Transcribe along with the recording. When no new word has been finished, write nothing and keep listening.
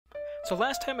So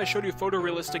last time I showed you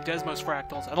photorealistic Desmos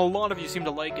fractals, and a lot of you seemed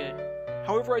to like it.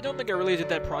 However, I don't think I really did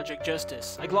that project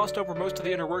justice. I glossed over most of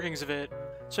the inner workings of it,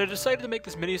 so I decided to make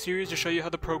this mini-series to show you how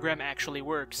the program actually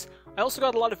works. I also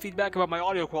got a lot of feedback about my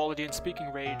audio quality and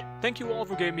speaking rate. Thank you all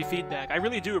for giving me feedback, I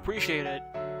really do appreciate it.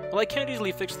 While I can't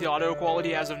easily fix the audio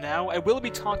quality as of now, I will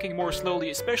be talking more slowly,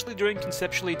 especially during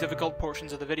conceptually difficult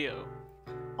portions of the video.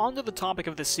 On to the topic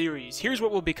of this series, here's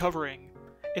what we'll be covering.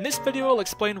 In this video I'll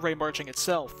explain ray marching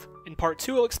itself. In part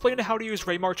 2 I'll explain how to use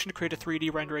ray marching to create a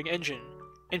 3D rendering engine.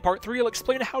 In part 3 I'll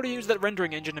explain how to use that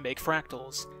rendering engine to make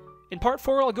fractals. In part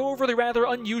 4 I'll go over the rather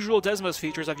unusual Desmos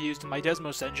features I've used in my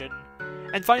Desmos engine.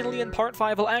 And finally, in part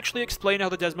 5 I'll actually explain how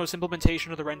the Desmos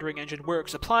implementation of the rendering engine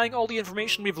works, applying all the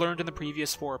information we've learned in the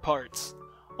previous 4 parts.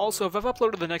 Also, if I've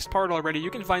uploaded the next part already,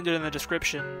 you can find it in the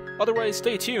description. Otherwise,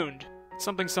 stay tuned.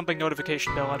 Something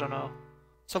notification bell, I don't know.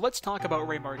 So let's talk about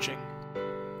ray marching.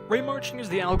 Ray marching is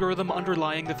the algorithm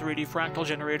underlying the 3D fractal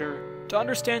generator. To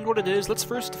understand what it is, let's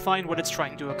first define what it's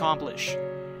trying to accomplish.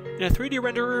 In a 3D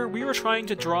renderer, we are trying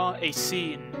to draw a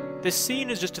scene. This scene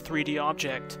is just a 3D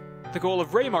object. The goal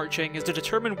of ray marching is to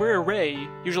determine where a ray,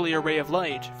 usually a ray of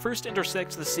light, first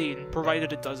intersects the scene,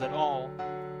 provided it does at all.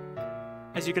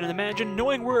 As you can imagine,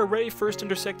 knowing where a ray first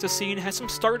intersects a scene has some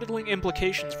startling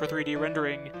implications for 3D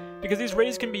rendering, because these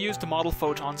rays can be used to model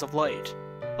photons of light.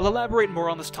 I'll elaborate more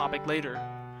on this topic later.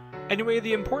 Anyway,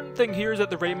 the important thing here is that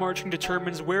the ray marching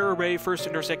determines where a ray first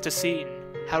intersects a scene.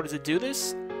 How does it do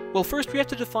this? Well, first we have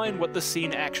to define what the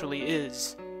scene actually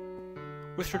is.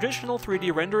 With traditional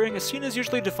 3D rendering, a scene is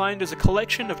usually defined as a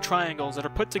collection of triangles that are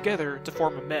put together to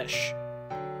form a mesh.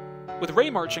 With ray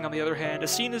marching, on the other hand, a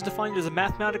scene is defined as a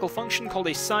mathematical function called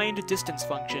a signed distance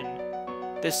function.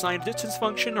 This signed distance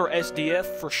function, or SDF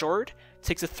for short,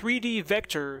 takes a 3D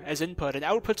vector as input and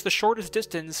outputs the shortest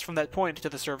distance from that point to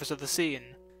the surface of the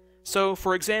scene. So,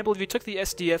 for example, if you took the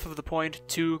SDF of the point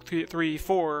 2, 3,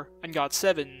 4 and got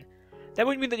 7, that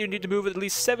would mean that you need to move at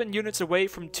least 7 units away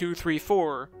from 2, 3,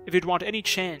 4 if you'd want any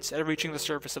chance at reaching the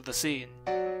surface of the scene.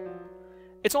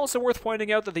 It's also worth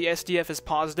pointing out that the SDF is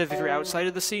positive if you're outside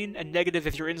of the scene and negative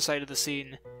if you're inside of the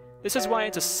scene. This is why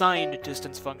it's a signed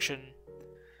distance function.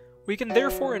 We can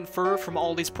therefore infer from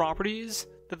all these properties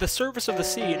that the surface of the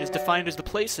scene is defined as the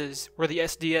places where the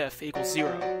SDF equals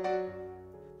 0.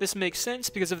 This makes sense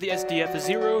because if the SDF is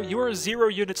 0, you are 0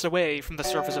 units away from the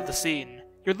surface of the scene.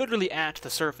 You're literally at the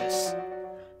surface.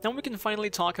 Now we can finally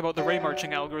talk about the ray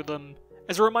marching algorithm.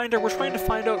 As a reminder, we're trying to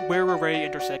find out where a ray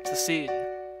intersects the scene.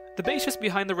 The basis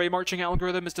behind the ray marching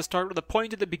algorithm is to start with a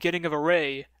point at the beginning of a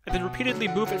ray, and then repeatedly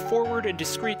move it forward in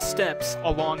discrete steps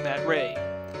along that ray.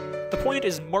 The point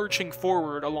is marching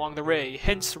forward along the ray,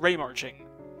 hence ray marching.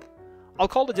 I'll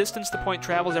call the distance the point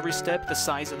travels every step the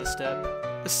size of the step.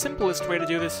 The simplest way to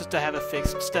do this is to have a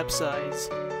fixed step size.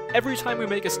 Every time we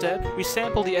make a step, we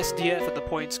sample the SDF at the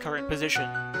point's current position.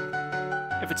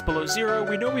 If it's below 0,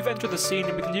 we know we've entered the scene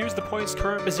and we can use the point's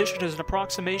current position as an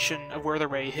approximation of where the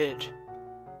ray hit.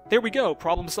 There we go,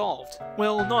 problem solved.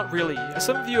 Well, not really. As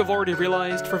some of you have already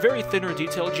realized, for very thin or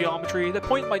detailed geometry, the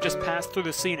point might just pass through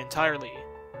the scene entirely.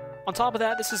 On top of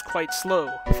that, this is quite slow.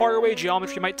 Faraway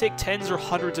geometry might take tens or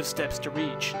hundreds of steps to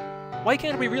reach. Why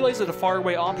can't we realize that a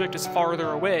faraway object is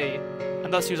farther away,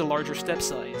 and thus use a larger step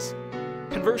size?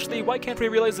 Conversely, why can't we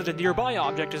realize that a nearby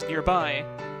object is nearby,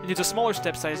 and use a smaller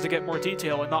step size to get more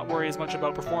detail and not worry as much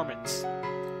about performance?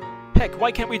 Heck,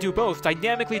 why can't we do both,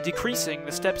 dynamically decreasing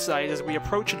the step size as we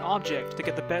approach an object to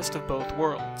get the best of both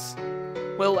worlds?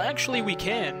 Well, actually we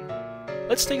can.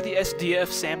 Let's take the SDF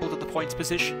sampled at the point's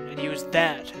position and use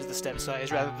that as the step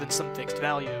size rather than some fixed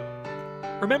value.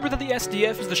 Remember that the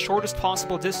SDF is the shortest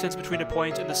possible distance between a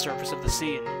point and the surface of the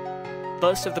scene.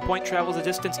 Thus, if the point travels a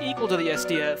distance equal to the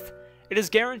SDF, it is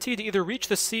guaranteed to either reach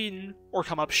the scene or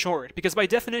come up short, because by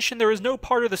definition there is no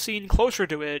part of the scene closer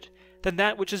to it than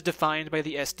that which is defined by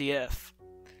the SDF.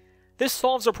 This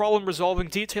solves our problem resolving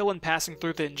detail and passing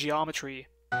through thin geometry.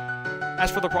 As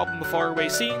for the problem of faraway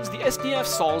scenes, the SDF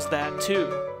solves that too.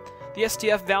 The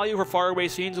SDF value for faraway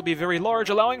scenes will be very large,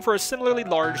 allowing for a similarly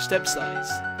large step size.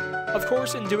 Of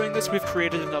course, in doing this we've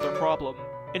created another problem.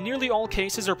 In nearly all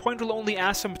cases, our point will only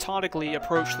asymptotically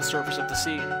approach the surface of the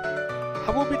scene.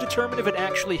 How will we determine if it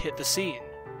actually hit the scene?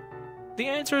 The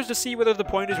answer is to see whether the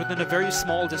point is within a very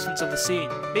small distance of the scene,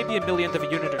 maybe a millionth of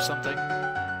a unit or something.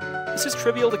 This is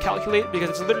trivial to calculate because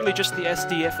it's literally just the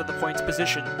SDF at the point's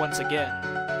position once again.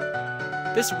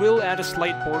 This will add a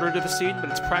slight border to the scene, but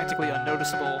it's practically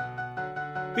unnoticeable.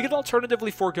 We could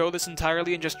alternatively forego this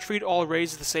entirely and just treat all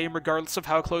rays the same regardless of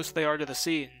how close they are to the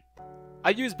scene.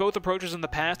 I've used both approaches in the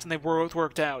past and they both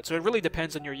worked out, so it really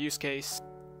depends on your use case.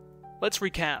 Let's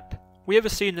recap. We have a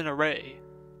scene in an array.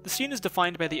 The scene is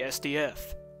defined by the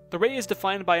SDF. The ray is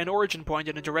defined by an origin point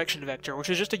and a direction vector, which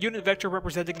is just a unit vector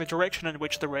representing the direction in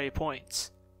which the ray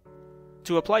points.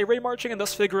 To apply ray marching and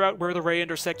thus figure out where the ray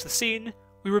intersects the scene,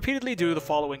 we repeatedly do the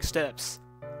following steps.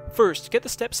 First, get the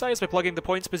step size by plugging the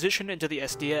point's position into the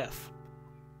SDF.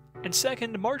 And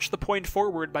second, march the point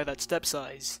forward by that step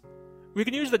size. We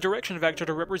can use the direction vector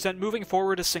to represent moving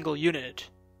forward a single unit.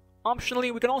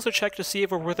 Optionally, we can also check to see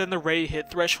if we're within the ray hit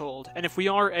threshold, and if we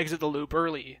are, exit the loop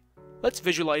early. Let's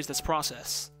visualize this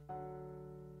process.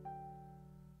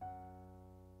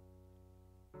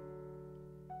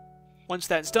 Once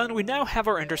that's done, we now have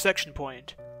our intersection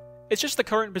point. It's just the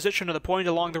current position of the point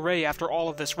along the ray after all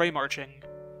of this ray marching.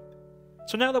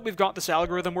 So now that we've got this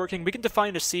algorithm working, we can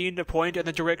define a scene, a point, and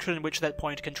the direction in which that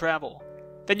point can travel.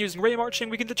 Then using ray marching,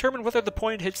 we can determine whether the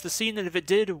point hits the scene, and if it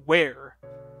did, where.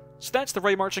 So that's the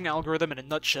ray marching algorithm in a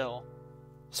nutshell.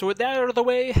 So with that out of the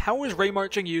way, how is ray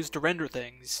marching used to render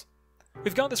things?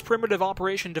 We've got this primitive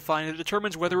operation defined that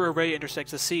determines whether a ray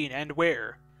intersects a scene, and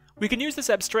where. We can use this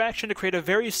abstraction to create a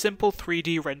very simple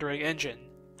 3D rendering engine.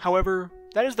 However,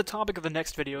 that is the topic of the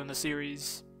next video in the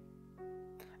series.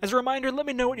 As a reminder, let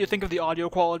me know what you think of the audio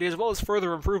quality as well as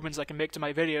further improvements I can make to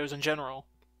my videos in general.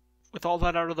 With all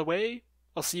that out of the way,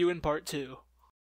 I'll see you in part 2.